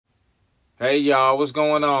Hey y'all, what's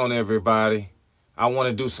going on everybody? I want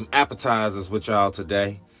to do some appetizers with y'all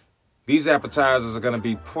today. These appetizers are going to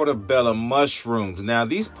be portobello mushrooms. Now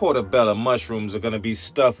these portobello mushrooms are going to be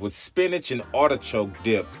stuffed with spinach and artichoke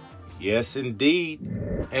dip. Yes indeed.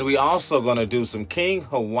 And we also going to do some King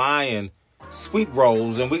Hawaiian sweet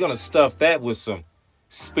rolls, and we're going to stuff that with some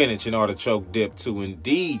spinach and artichoke dip too.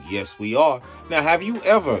 Indeed, yes we are. Now have you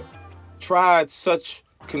ever tried such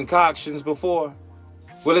concoctions before?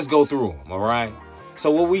 Well, let's go through them, all right?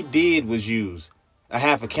 So what we did was use a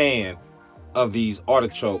half a can of these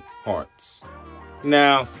artichoke hearts.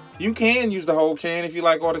 Now, you can use the whole can if you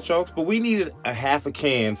like artichokes, but we needed a half a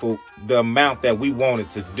can for the amount that we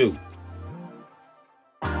wanted to do.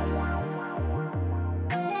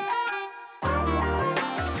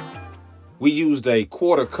 We used a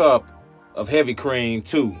 1/4 cup of heavy cream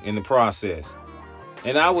too in the process.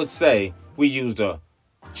 And I would say we used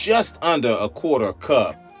just under a 1/4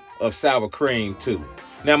 cup of sour cream too.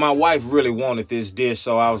 Now my wife really wanted this dish,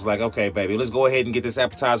 so I was like, okay baby, let's go ahead and get this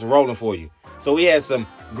appetizer rolling for you. So we had some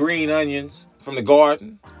green onions from the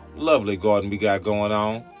garden. Lovely garden we got going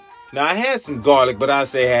on. Now I had some garlic, but I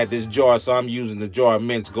say I had this jar, so I'm using the jar of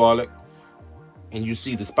minced garlic. And you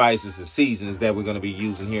see the spices and seasonings that we're going to be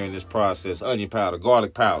using here in this process. Onion powder,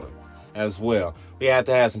 garlic powder as well. We have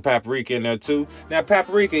to have some paprika in there too. Now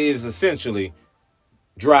paprika is essentially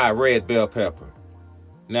dry red bell pepper.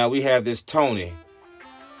 Now we have this Tony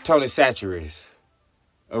Chachere's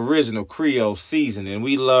original Creole seasoning.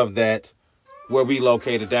 We love that where we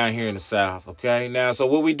located down here in the South, okay? Now, so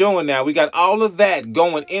what we doing now, we got all of that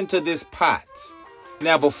going into this pot.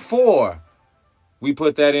 Now, before we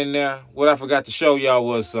put that in there, what I forgot to show y'all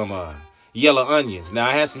was some yellow onions. Now,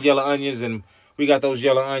 I had some yellow onions, and we got those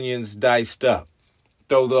yellow onions diced up.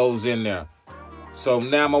 Throw those in there. So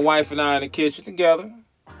now my wife and I in the kitchen together,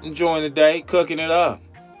 enjoying the day, cooking it up.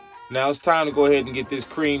 Now it's time to go ahead and get this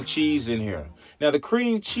cream cheese in here. Now the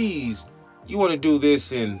cream cheese, you want to do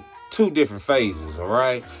this in 2 different phases, all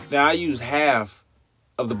right? Now I used half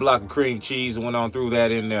of the block of cream cheese and went on through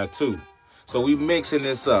that in there too. So we mixing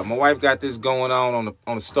this up. My wife got this going on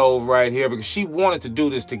the stove right here because she wanted to do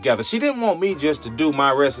this together. She didn't want me just to do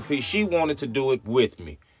my recipe. She wanted to do it with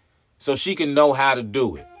me so she can know how to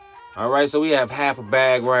do it. All right, so we have half a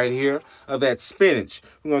bag right here of that spinach.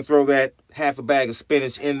 We're going to throw that half a bag of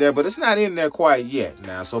spinach in there, but it's not in there quite yet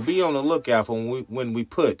now. So be on the lookout for when we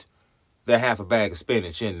put the half a bag of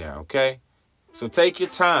spinach in there, okay? So take your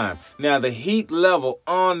time. Now, the heat level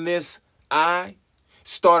on this eye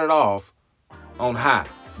started off on high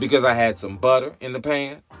because I had some butter in the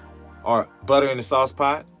pan or butter in the sauce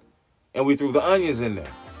pot, and we threw the onions in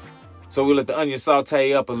there. So we let the onions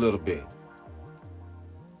saute up a little bit.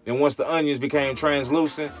 And once the onions became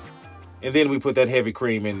translucent, and then we put that heavy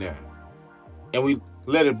cream in there. And we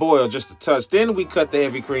let it boil just a touch. Then we cut the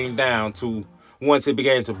heavy cream down to, once it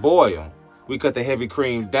began to boil, we cut the heavy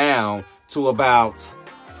cream down to about,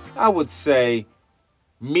 I would say,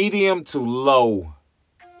 medium to low,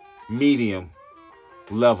 medium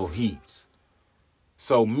level heat.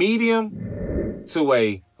 So medium to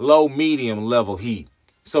a low medium level heat.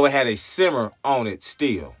 So it had a simmer on it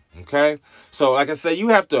still. Okay, so like I said, you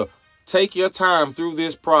have to take your time through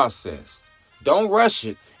this process. Don't rush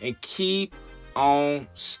it and keep on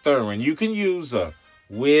stirring. You can use a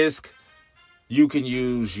whisk. You can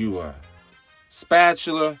use your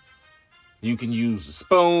spatula. You can use a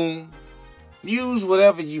spoon. Use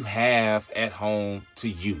whatever you have at home to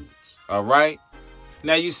use. All right.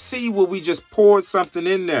 Now you see what we just poured something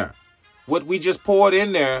in there. What we just poured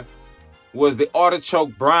in there was the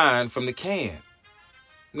artichoke brine from the can.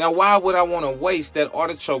 Now, why would I want to waste that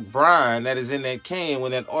artichoke brine that is in that can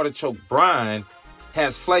when that artichoke brine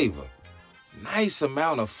has flavor? Nice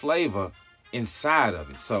amount of flavor inside of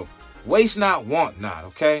it. So, waste not, want not,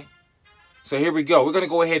 okay? So, here we go. We're going to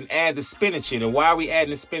go ahead and add the spinach in. And why are we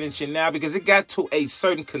adding the spinach in now? Because it got to a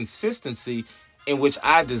certain consistency in which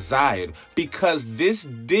I desired. Because this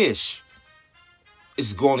dish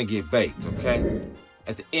is going to get baked, okay?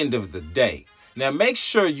 At the end of the day. Now, make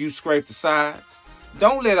sure you scrape the sides.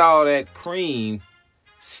 Don't let all that cream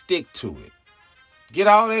stick to it. Get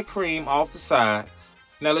all that cream off the sides.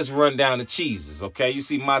 Now let's run down the cheeses, okay? You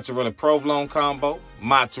see mozzarella provolone combo,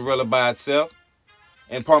 mozzarella by itself,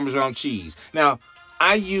 and Parmesan cheese. Now,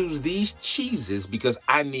 I use these cheeses because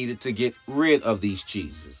I needed to get rid of these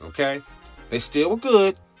cheeses, okay? They still were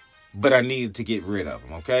good, but I needed to get rid of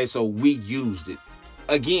them, okay? So we used it.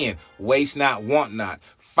 Again, waste not, want not.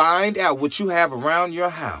 Find out what you have around your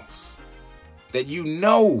house that you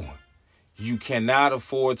know you cannot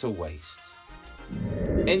afford to waste.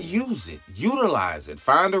 And use it. Utilize it.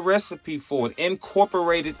 Find a recipe for it.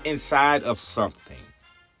 Incorporate it inside of something.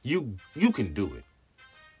 You can do it.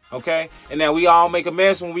 Okay? And now we all make a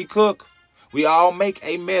mess when we cook. We all make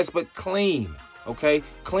a mess, but clean. Okay?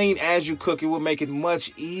 Clean as you cook. It will make it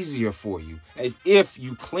much easier for you if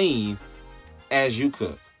you clean as you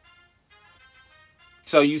cook.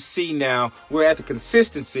 So you see now, we're at the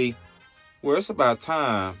consistency where it's about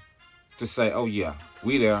time to say, oh yeah,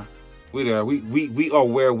 we there. We there. We are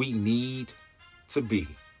where we need to be.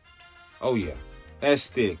 Oh yeah. That's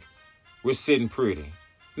thick. We're sitting pretty.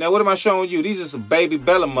 Now, what am I showing you? These are some baby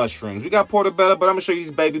bella mushrooms. We got portobello, but I'm going to show you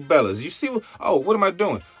these baby bellas. You see what? Oh, what am I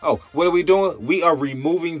doing? Oh, what are we doing? We are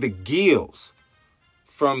removing the gills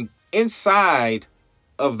from inside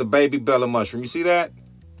of the baby bella mushroom. You see that?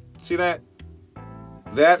 See that?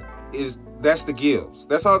 That's the gills.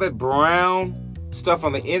 That's all that brown stuff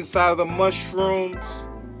on the inside of the mushrooms.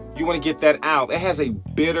 You want to get that out. It has a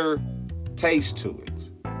bitter taste to it.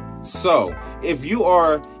 So, if you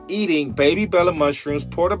are eating baby bella mushrooms,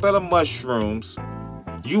 portobello mushrooms,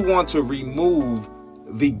 you want to remove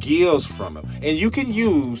the gills from them. And you can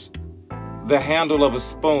use the handle of a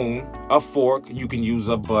spoon, a fork. You can use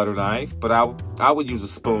a butter knife, but I would use a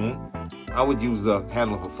spoon. I would use the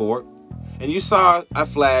handle of a fork. And you saw I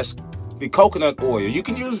flashed the coconut oil. You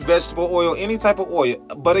can use vegetable oil, any type of oil.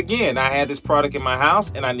 But again, I had this product in my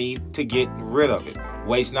house and I need to get rid of it.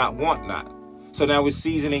 Waste not, want not. So now we're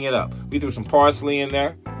seasoning it up. We threw some parsley in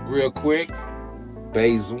there real quick.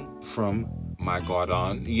 Basil from my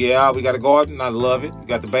garden. Yeah, we got a garden. I love it. We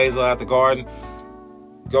got the basil out the garden.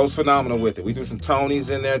 Goes phenomenal with it. We threw some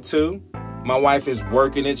Tonys in there too. My wife is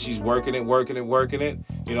working it. She's working it.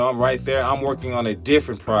 You know, I'm right there. I'm working on a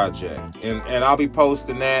different project. And I'll be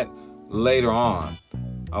posting that later on.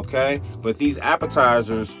 Okay? But these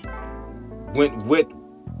appetizers went with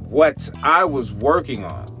what I was working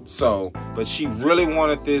on. So, but she really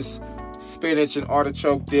wanted this spinach and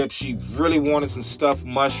artichoke dip. She really wanted some stuffed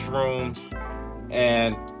mushrooms.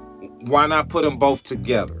 And why not put them both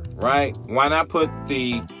together, right? Why not put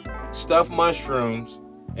the stuffed mushrooms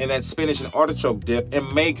and that spinach and artichoke dip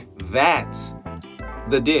and make that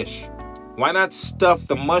the dish? Why not stuff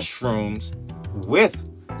the mushrooms with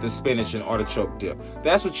the spinach and artichoke dip?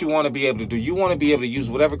 That's what you want to be able to do. You want to be able to use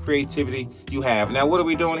whatever creativity you have. Now, what are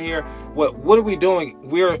we doing here? What are we doing?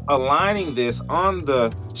 We're aligning this on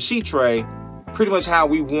the sheet tray pretty much how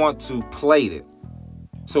we want to plate it.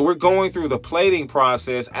 So we're going through the plating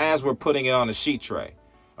process as we're putting it on the sheet tray.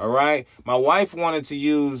 All right. My wife wanted to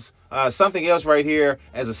use something else right here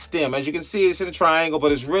as a stem. As you can see, it's in a triangle,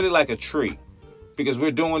 but it's really like a tree because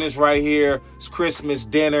we're doing this right here. It's Christmas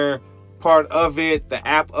dinner. Part of it, the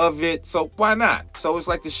app of it, so why not? So it's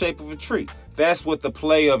like the shape of a tree. That's what the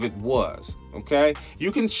play of it was, okay?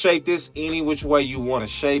 You can shape this any which way you want to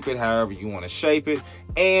shape it, however you want to shape it.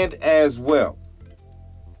 And as well,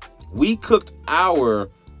 we cooked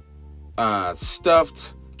our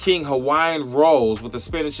stuffed King Hawaiian rolls with the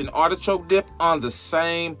spinach and artichoke dip on the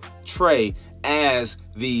same tray as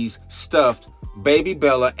these stuffed baby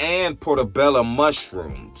bella and portobello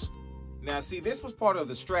mushrooms. Now, see, this was part of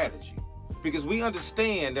the strategy, because we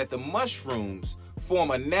understand that the mushrooms form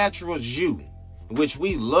a natural jus, which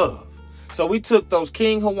we love. So we took those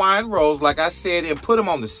King Hawaiian rolls, like I said, and put them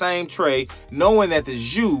on the same tray, knowing that the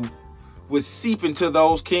jus would seep into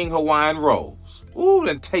those King Hawaiian rolls. Ooh,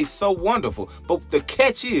 that tastes so wonderful. But the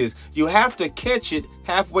catch is, you have to catch it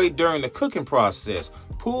halfway during the cooking process.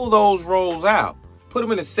 Pull those rolls out, put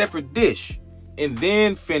them in a separate dish, and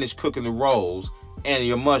then finish cooking the rolls and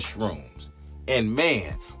your mushrooms. And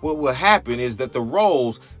man, what will happen is that the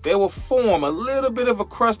rolls, they will form a little bit of a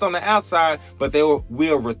crust on the outside, but they will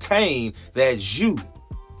retain that jus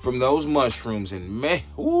from those mushrooms. And man,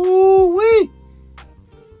 ooh-wee,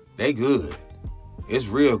 they good. It's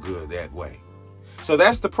real good that way. So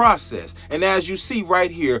that's the process. And as you see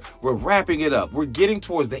right here, we're wrapping it up. We're getting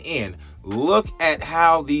towards the end. Look at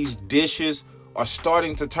how these dishes are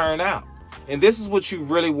starting to turn out. And this is what you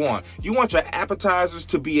really want. You want your appetizers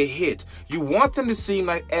to be a hit. You want them to seem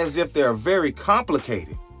like as if they're very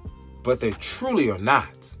complicated, but they truly are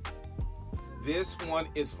not. This one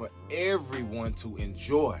is for everyone to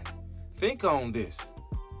enjoy. Think on this.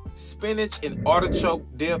 Spinach and artichoke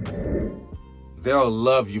dip, they'll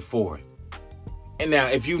love you for it. And now,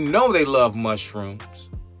 if you know they love mushrooms,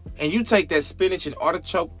 and you take that spinach and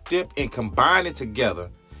artichoke dip and combine it together,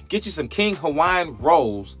 get you some King Hawaiian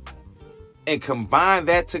rolls, and combine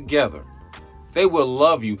that together, they will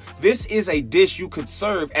love you. This is a dish you could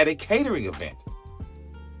serve at a catering event.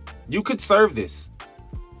 You could serve this.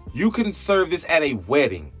 You can serve this at a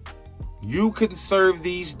wedding. You can serve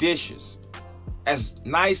these dishes as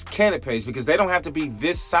nice canapes because they don't have to be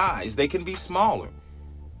this size. They can be smaller.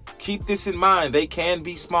 Keep this in mind. They can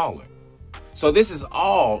be smaller. So this is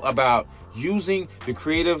all about using the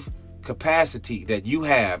creative capacity that you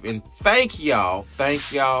have. And thank y'all.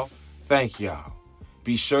 Thank y'all. Thank y'all.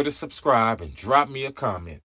 Be sure to subscribe and drop me a comment.